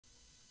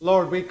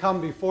Lord, we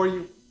come before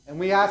you, and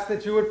we ask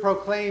that you would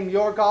proclaim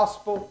your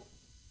gospel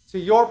to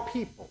your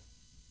people.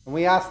 And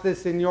we ask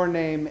this in your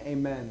name,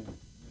 amen.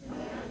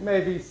 You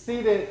may be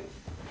seated.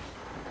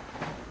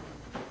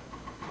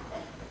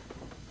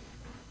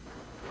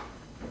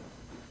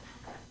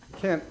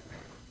 Can't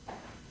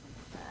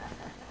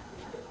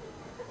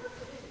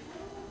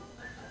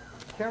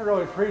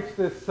really preach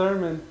this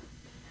sermon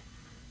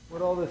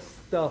with all this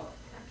stuff.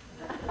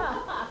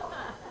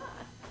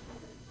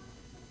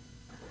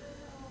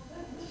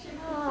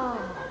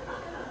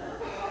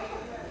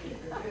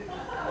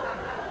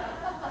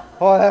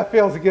 Oh, that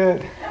feels good.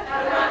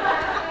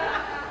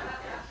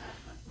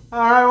 All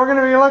right, we're going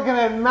to be looking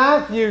at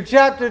Matthew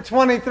chapter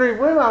 23. We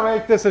might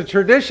make this a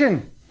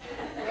tradition.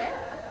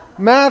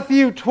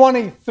 Matthew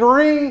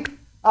 23,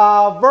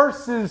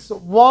 verses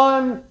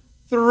 1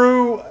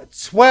 through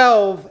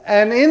 12.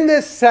 And in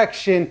this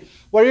section,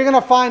 what you're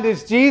going to find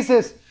is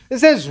Jesus,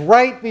 this is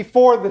right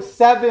before the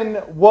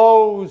 7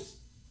 woes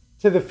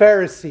to the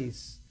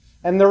Pharisees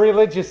and the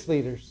religious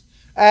leaders.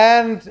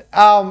 And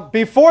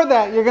before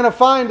that, you're going to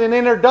find an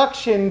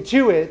introduction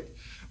to it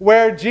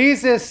where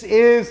Jesus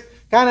is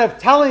kind of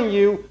telling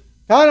you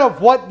kind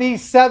of what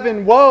these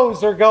 7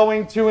 woes are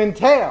going to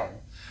entail.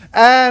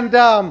 And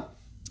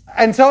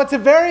so it's a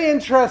very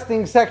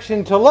interesting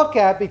section to look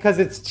at because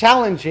it's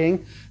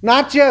challenging,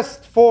 not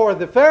just for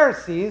the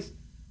Pharisees.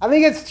 I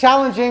think it's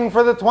challenging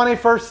for the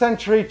 21st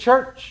century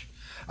church.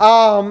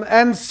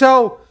 And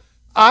so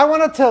I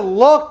wanted to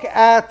look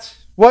at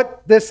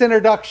what this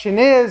introduction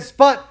is,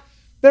 but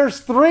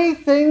there's 3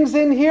 things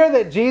in here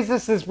that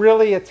Jesus is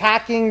really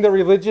attacking the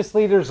religious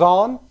leaders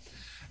on.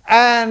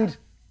 And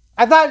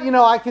I thought,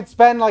 I could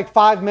spend like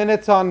 5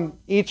 minutes on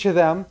each of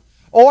them,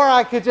 or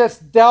I could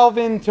just delve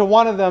into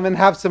one of them and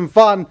have some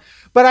fun.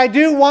 But I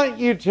do want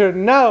you to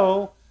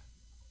know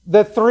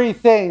the 3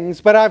 things,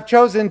 but I've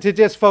chosen to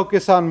just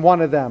focus on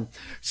one of them.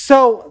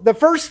 So the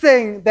first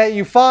thing that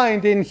you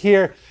find in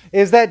here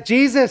is that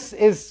Jesus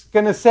is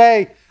going to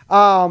say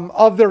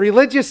of the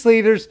religious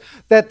leaders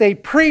that they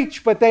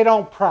preach, but they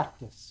don't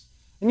practice.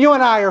 And you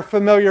and I are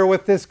familiar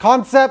with this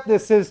concept.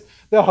 This is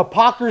the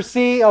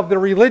hypocrisy of the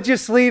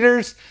religious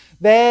leaders.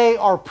 They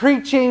are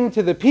preaching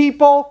to the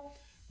people,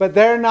 but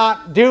they're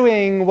not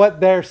doing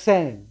what they're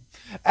saying.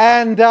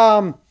 And,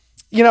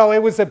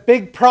 it was a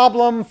big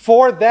problem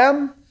for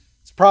them.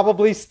 It's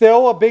probably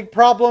still a big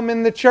problem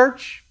in the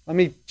church. Let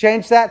me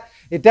change that.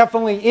 It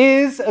definitely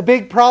is a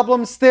big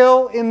problem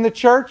still in the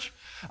church.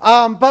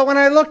 But when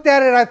I looked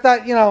at it, I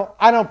thought,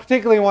 I don't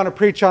particularly want to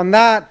preach on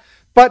that.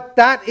 But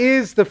that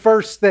is the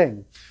first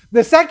thing.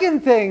 The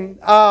second thing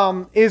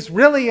is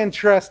really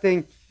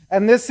interesting.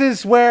 And this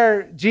is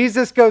where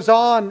Jesus goes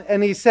on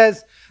and he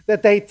says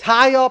that they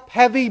tie up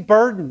heavy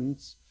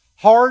burdens,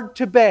 hard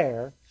to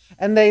bear,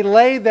 and they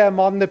lay them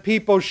on the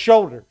people's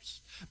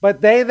shoulders.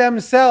 But they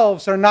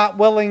themselves are not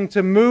willing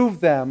to move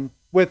them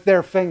with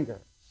their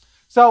finger.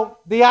 So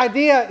the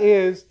idea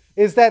is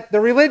that the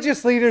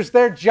religious leaders,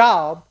 their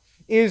job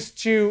is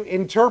to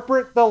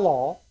interpret the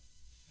law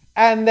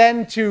and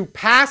then to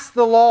pass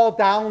the law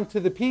down to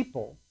the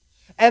people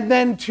and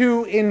then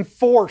to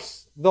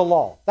enforce the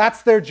law.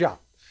 That's their job.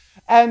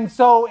 And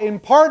so in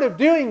part of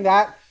doing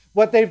that,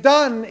 what they've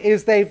done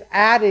is they've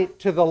added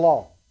to the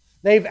law.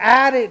 They've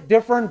added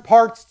different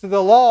parts to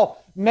the law,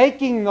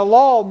 making the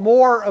law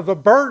more of a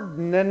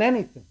burden than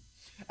anything.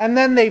 And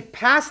then they've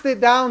passed it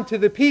down to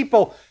the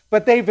people,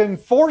 but they've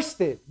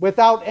enforced it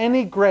without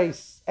any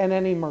grace and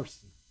any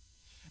mercy.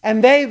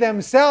 And they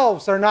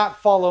themselves are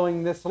not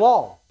following this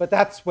law, but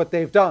that's what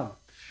they've done.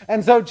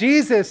 And so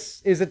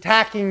Jesus is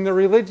attacking the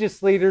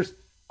religious leaders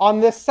on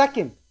this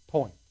second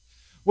point,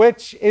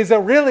 which is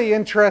a really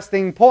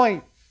interesting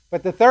point,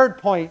 but the third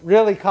point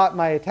really caught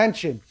my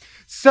attention.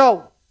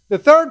 So the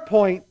third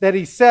point that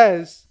he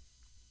says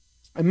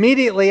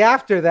immediately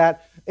after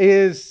that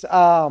is,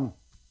 for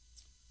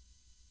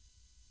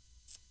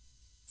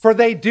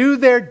they do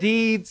their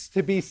deeds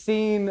to be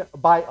seen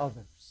by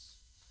others.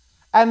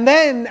 And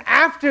then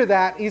after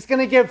that, he's going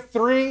to give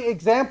 3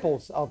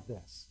 examples of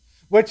this,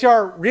 which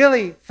are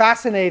really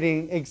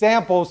fascinating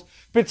examples,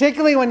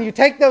 particularly when you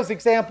take those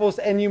examples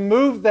and you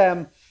move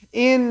them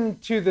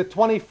into the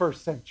 21st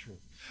century.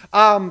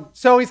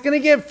 So he's going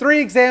to give 3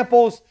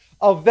 examples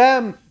of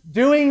them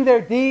doing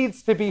their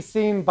deeds to be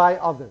seen by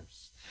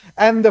others.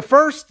 And the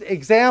first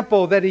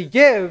example that he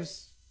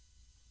gives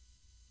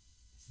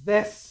is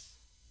this.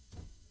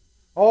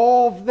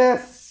 All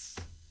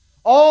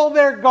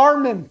their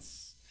garments.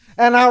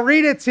 And I'll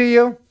read it to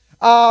you.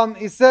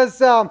 He says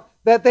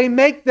that they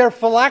make their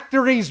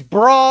phylacteries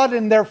broad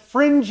and their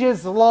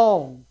fringes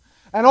long.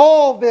 And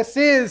all this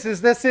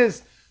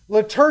is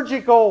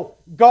liturgical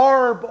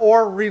garb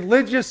or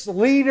religious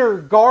leader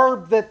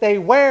garb that they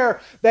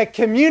wear that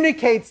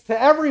communicates to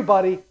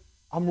everybody,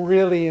 I'm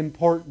really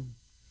important,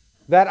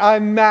 that I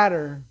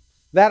matter,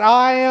 that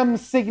I am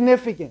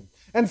significant.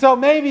 And so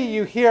maybe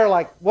you hear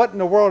like, what in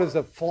the world is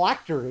a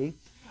phylactery?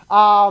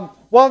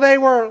 Well, they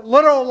were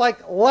little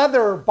like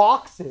leather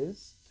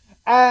boxes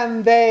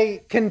and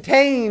they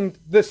contained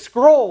the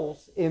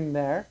scrolls in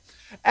there.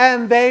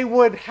 and they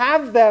would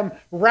have them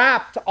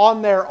wrapped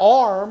on their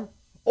arm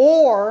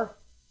or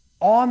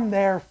on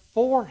their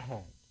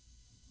forehead.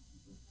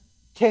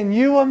 Can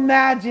you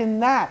imagine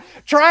that?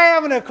 Try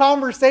having a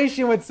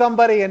conversation with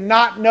somebody and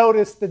not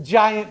notice the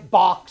giant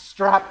box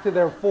strapped to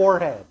their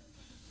forehead.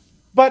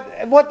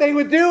 But what they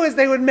would do is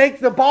they would make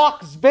the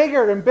box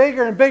bigger and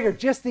bigger and bigger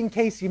just in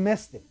case you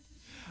missed it.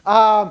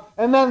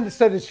 And then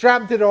so they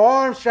strap them to their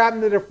arms, strap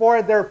them to their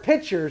forehead. There are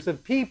pictures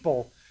of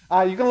people.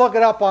 You can look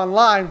it up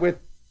online with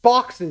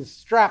boxes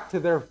strapped to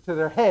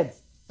their heads.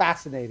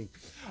 Fascinating.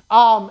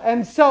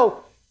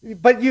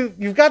 But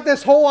you've got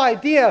this whole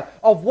idea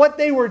of what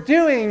they were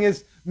doing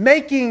is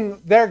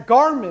making their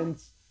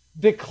garments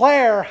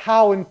declare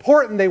how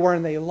important they were,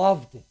 and they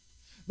loved it.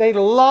 They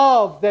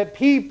loved that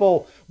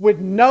people would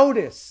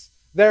notice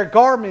their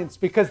garments,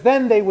 because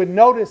then they would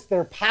notice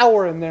their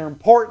power and their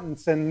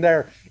importance and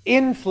their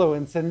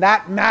influence, and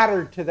that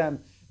mattered to them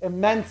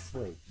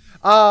immensely.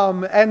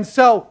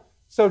 So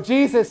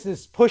Jesus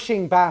is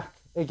pushing back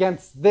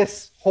against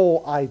this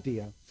whole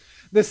idea.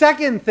 The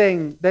second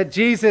thing that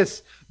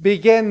Jesus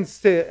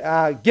begins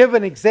to give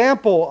an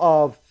example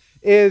of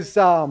is,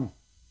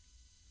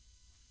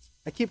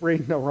 I keep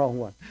reading the wrong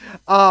one,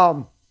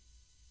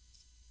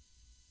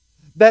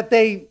 that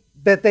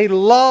they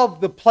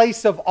love the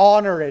place of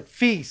honor at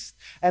feast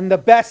and the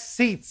best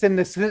seats in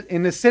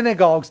the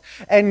synagogues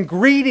and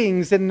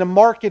greetings in the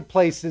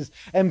marketplaces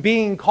and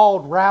being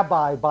called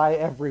rabbi by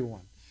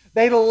everyone.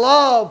 They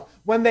love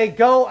when they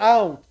go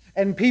out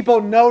and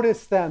people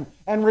notice them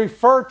and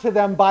refer to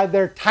them by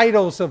their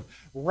titles of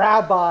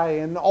rabbi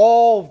and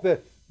all the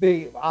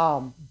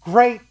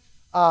great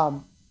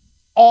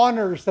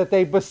honors that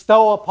they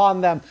bestow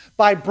upon them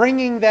by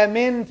bringing them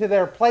into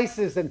their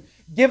places and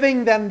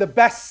giving them the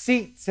best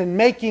seats and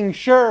making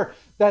sure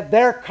that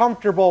they're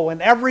comfortable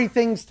and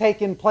everything's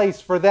taken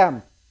place for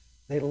them.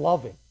 They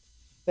love it.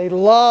 They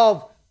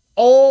love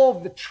all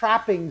the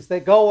trappings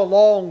that go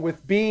along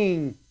with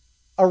being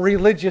a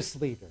religious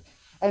leader.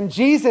 And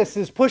Jesus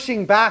is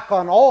pushing back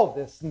on all of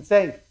this and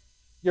saying,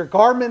 your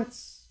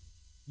garments,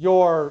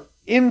 your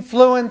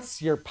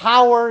influence, your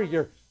power,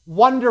 your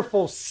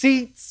wonderful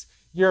seats,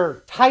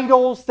 your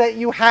titles that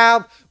you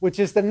have, which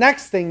is the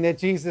next thing that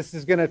Jesus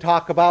is going to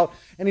talk about.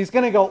 And he's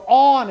going to go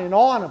on and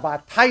on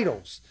about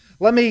titles.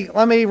 Let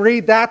me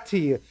read that to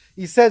you.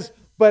 He says,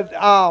 but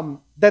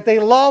that they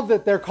love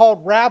that they're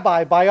called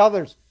rabbi by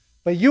others,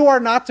 but you are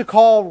not to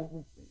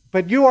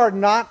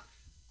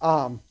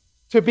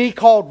be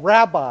called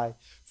rabbi,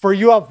 for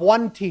you have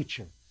one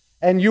teacher,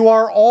 and you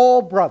are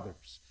all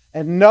brothers,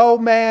 and no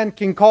man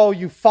can call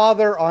you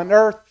father on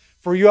earth,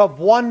 for you have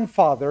one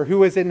Father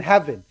who is in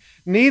heaven.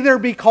 Neither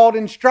be called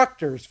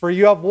instructors, for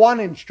you have one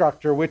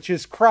instructor, which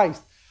is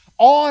Christ.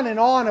 On and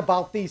on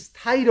about these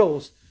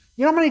titles.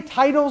 You know how many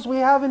titles we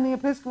have in the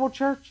Episcopal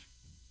Church?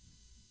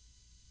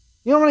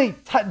 You know how many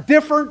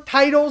different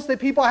titles that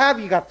people have?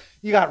 You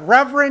got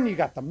Reverend, you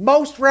got the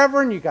Most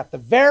Reverend, you got the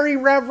Very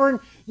Reverend.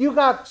 You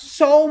got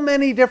so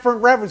many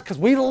different reverends because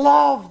we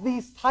love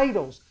these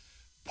titles.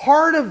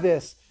 Part of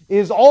this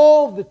is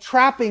all the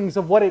trappings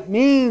of what it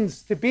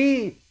means to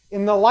be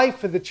in the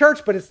life of the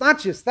church, but it's not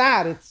just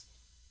that. It's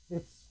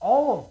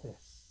all of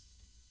this.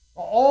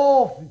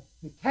 All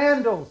the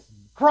candles,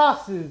 and the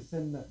crosses,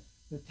 and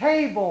the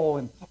table,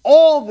 and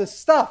all this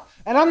stuff.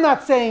 And I'm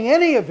not saying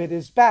any of it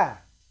is bad.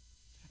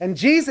 And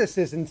Jesus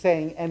isn't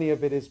saying any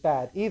of it is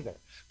bad either.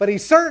 But he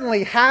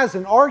certainly has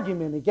an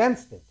argument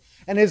against it.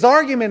 And his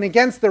argument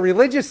against the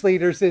religious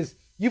leaders is,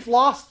 you've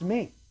lost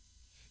me.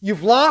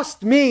 You've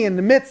lost me in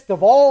the midst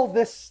of all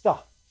this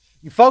stuff.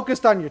 You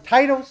focused on your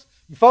titles.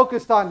 You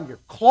focused on your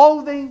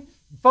clothing.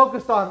 You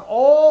focused on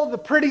all the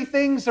pretty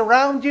things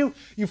around you.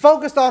 You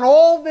focused on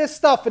all this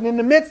stuff. And in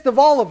the midst of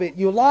all of it,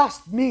 you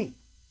lost me.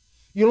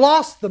 You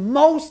lost the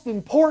most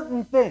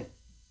important thing.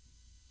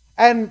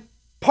 And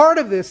part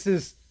of this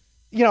is,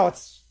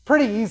 it's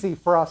pretty easy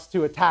for us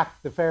to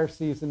attack the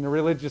Pharisees and the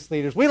religious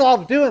leaders. We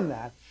love doing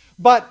that.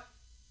 But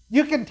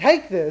you can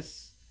take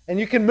this and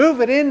you can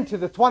move it into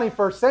the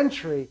 21st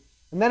century,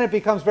 and then it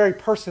becomes very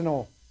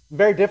personal and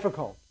very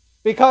difficult.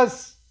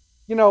 Because,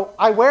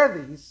 I wear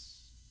these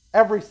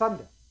every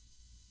Sunday.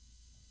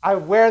 I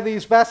wear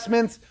these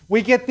vestments.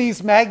 We get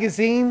these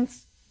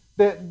magazines.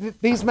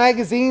 These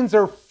magazines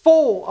are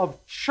full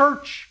of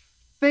church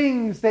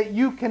things that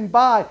you can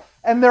buy.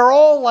 And they're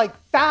all like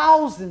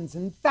thousands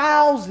and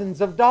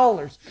thousands of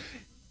dollars.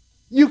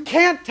 You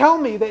can't tell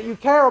me that you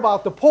care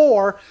about the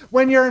poor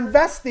when you're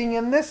investing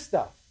in this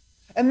stuff.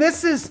 And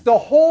this is the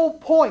whole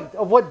point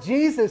of what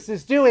Jesus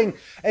is doing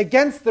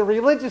against the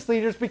religious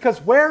leaders, because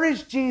where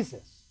is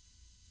Jesus?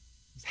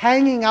 He's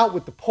hanging out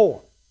with the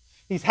poor.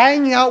 He's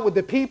hanging out with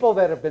the people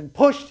that have been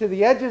pushed to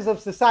the edges of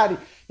society.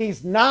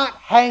 He's not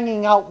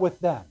hanging out with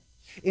them.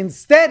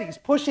 Instead, he's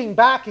pushing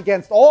back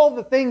against all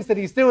the things that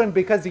he's doing,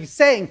 because he's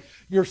saying,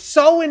 you're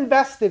so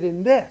invested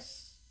in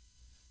this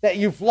that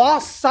you've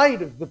lost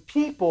sight of the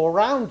people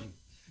around you.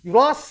 You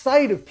lost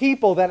sight of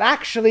people that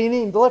actually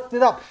need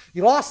lifted up.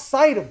 You lost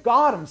sight of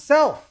God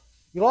himself.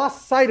 You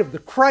lost sight of the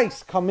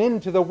Christ come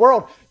into the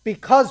world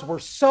because we're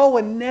so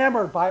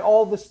enamored by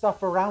all the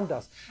stuff around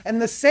us.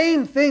 And the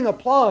same thing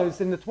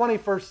applies in the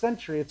 21st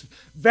century. It's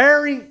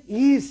very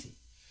easy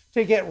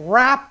to get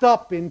wrapped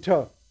up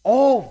into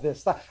all of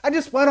this stuff. I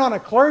just went on a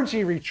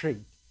clergy retreat.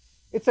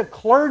 It's a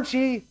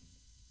clergy,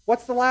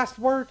 what's the last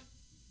word?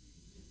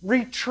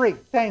 Retreat.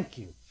 Thank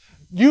you.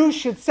 You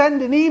should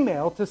send an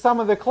email to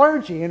some of the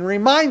clergy and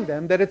remind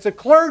them that it's a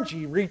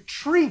clergy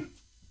retreat.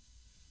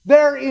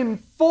 They're in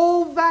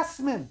full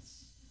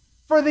vestments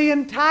for the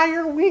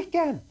entire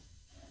weekend.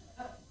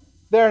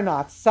 They're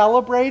not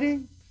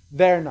celebrating.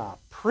 They're not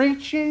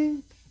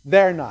preaching.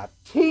 They're not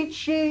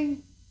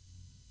teaching.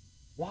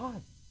 Why?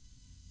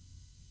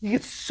 You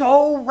get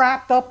so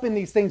wrapped up in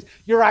these things.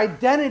 Your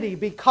identity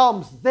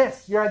becomes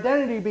this. Your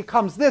identity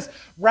becomes this,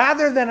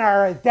 rather than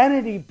our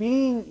identity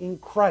being in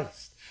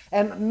Christ.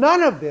 And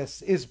none of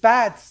this is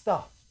bad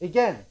stuff,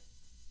 again.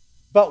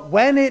 But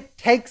when it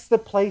takes the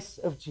place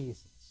of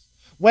Jesus,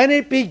 when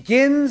it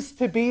begins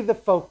to be the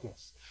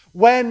focus,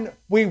 when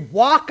we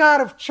walk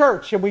out of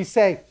church and we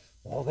say,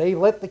 well, they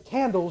lit the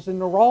candles in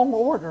the wrong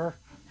order,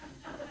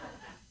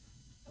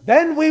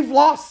 then we've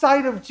lost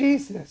sight of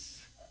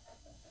Jesus.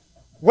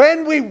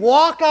 When we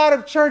walk out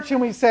of church and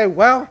we say,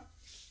 well,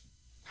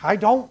 I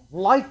don't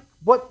like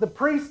what the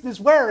priest is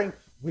wearing,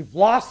 we've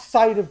lost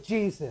sight of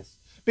Jesus.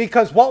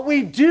 Because what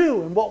we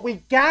do and what we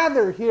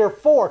gather here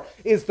for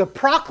is the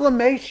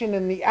proclamation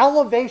and the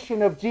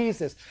elevation of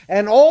Jesus.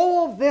 And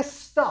all of this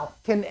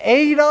stuff can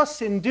aid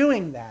us in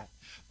doing that,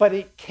 but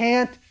it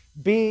can't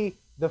be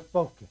the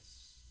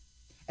focus.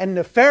 And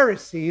the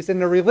Pharisees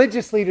and the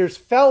religious leaders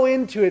fell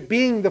into it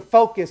being the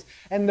focus.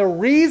 And the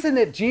reason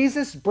that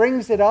Jesus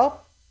brings it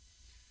up,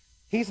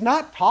 he's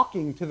not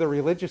talking to the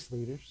religious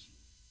leaders.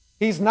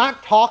 He's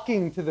not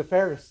talking to the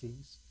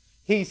Pharisees.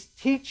 He's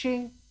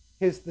teaching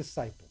his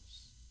disciples.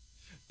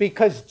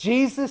 Because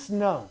Jesus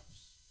knows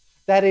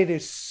that it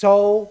is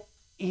so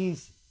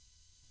easy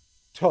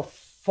to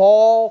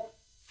fall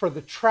for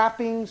the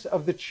trappings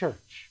of the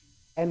church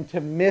and to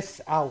miss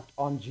out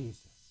on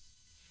Jesus.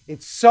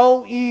 It's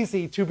so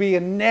easy to be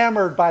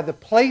enamored by the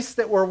place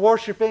that we're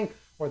worshiping,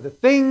 or the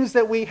things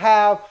that we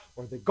have,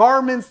 or the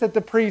garments that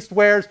the priest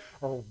wears,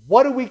 or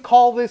what do we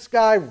call this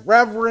guy,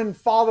 Reverend,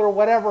 Father,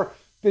 whatever.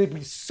 To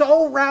be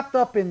so wrapped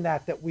up in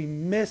that we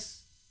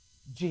miss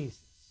Jesus.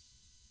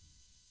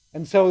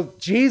 And so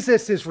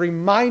Jesus is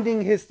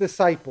reminding his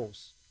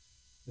disciples,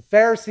 the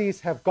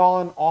Pharisees have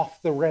gone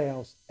off the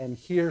rails, and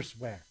here's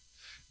where.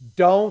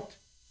 Don't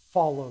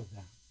follow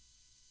them.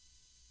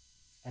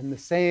 And the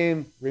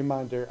same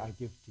reminder I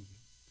give to you.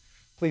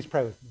 Please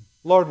pray with me.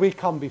 Lord, we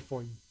come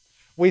before you.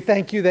 We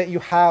thank you that you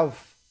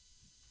have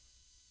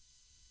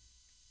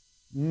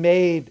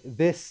made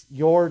this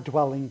your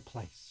dwelling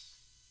place.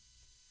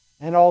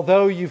 And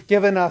although you've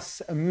given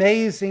us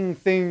amazing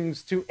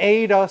things to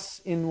aid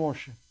us in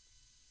worship,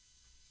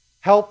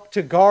 help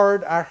to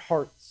guard our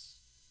hearts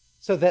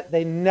so that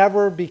they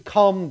never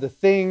become the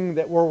thing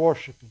that we're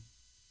worshiping,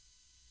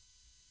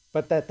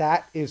 but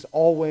that is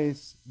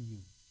always you.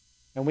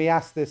 And we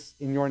ask this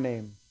in your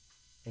name.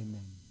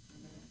 Amen.